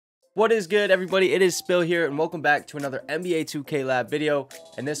What is good, everybody? It is Spill here, and welcome back to another NBA 2K Lab video.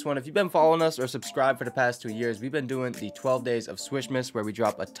 And this one, if you've been following us or subscribed for the past 2 years, we've been doing the 12 days of Swishmas, where we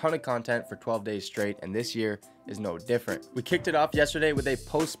drop a ton of content for 12 days straight, and this year is no different. We kicked it off yesterday with a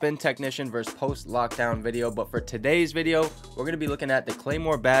post-spin technician versus post-lockdown video, but for today's video, we're going to be looking at the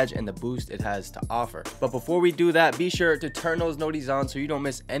Claymore badge and the boost it has to offer. But before we do that, be sure to turn those noties on so you don't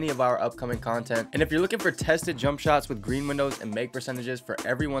miss any of our upcoming content. And if you're looking for tested jump shots with green windows and make percentages for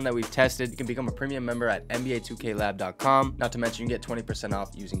everyone that we've tested, you can become a premium member at NBA2KLab.com. Not to mention, you get 20%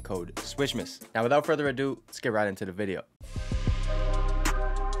 off using code SWISHMAS. Now, without further ado, let's get right into the video.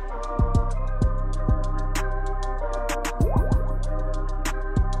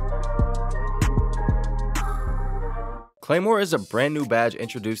 Claymore is a brand new badge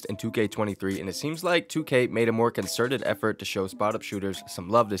introduced in 2K23, and it seems like 2K made a more concerted effort to show spot-up shooters some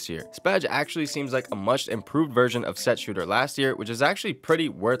love this year. This badge actually seems like a much improved version of set shooter last year, which is actually pretty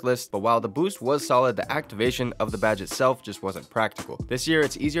worthless, but while the boost was solid, the activation of the badge itself just wasn't practical. This year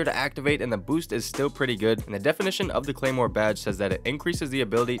it's easier to activate and the boost is still pretty good, and the definition of the Claymore badge says that it increases the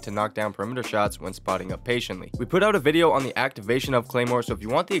ability to knock down perimeter shots when spotting up patiently. We put out a video on the activation of Claymore, so if you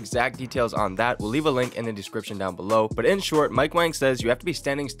want the exact details on that, we'll leave a link in the description down below. But in short, Mike Wang says you have to be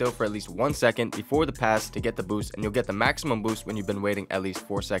standing still for at least 1 second before the pass to get the boost, and you'll get the maximum boost when you've been waiting at least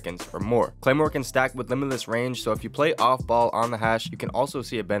 4 seconds or more. Claymore can stack with limitless range, so if you play off ball on the hash, you can also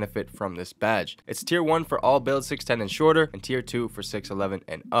see a benefit from this badge. It's tier 1 for all builds 6'10 and shorter, and tier 2 for 6'11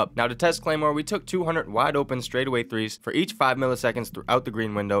 and up. Now, to test Claymore, we took 200 wide open straightaway threes for each 5 milliseconds throughout the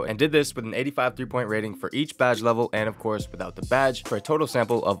green window, and did this with an 85 3-point rating for each badge level, and of course without the badge, for a total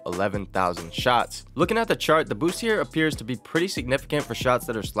sample of 11,000 shots. Looking at the chart, the boost here appears to be pretty significant for shots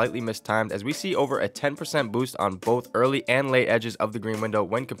that are slightly mistimed, as we see over a 10% boost on both early and late edges of the green window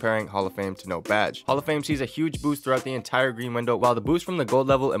when comparing Hall of Fame to no badge. Hall of Fame sees a huge boost throughout the entire green window, while the boost from the gold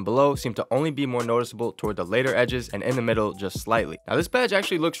level and below seem to only be more noticeable toward the later edges, and in the middle just slightly. Now, this badge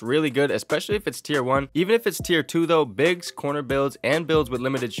actually looks really good, especially if it's tier 1. Even if it's tier 2 though, bigs, corner builds, and builds with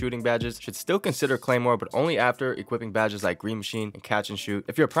limited shooting badges should still consider Claymore, but only after equipping badges like Green Machine and Catch and Shoot.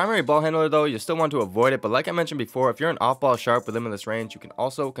 If you're a primary ball handler though, you still want to avoid it, but like I mentioned before, if you're an off-ball sharp with limitless range, you can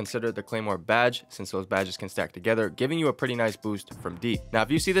also consider the Claymore badge, since those badges can stack together, giving you a pretty nice boost from deep. Now,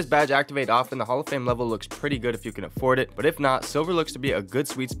 if you see this badge activate often, the Hall of Fame level looks pretty good if you can afford it, but if not, silver looks to be a good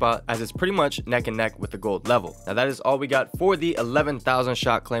sweet spot, as it's pretty much neck and neck with the gold level. Now, that is all we got for the 11,000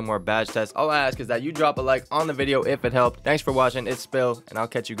 shot Claymore badge test. All I ask is that you drop a like on the video if it helped. Thanks for watching. It's Spill, and I'll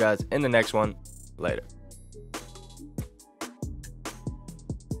catch you guys in the next one. Later.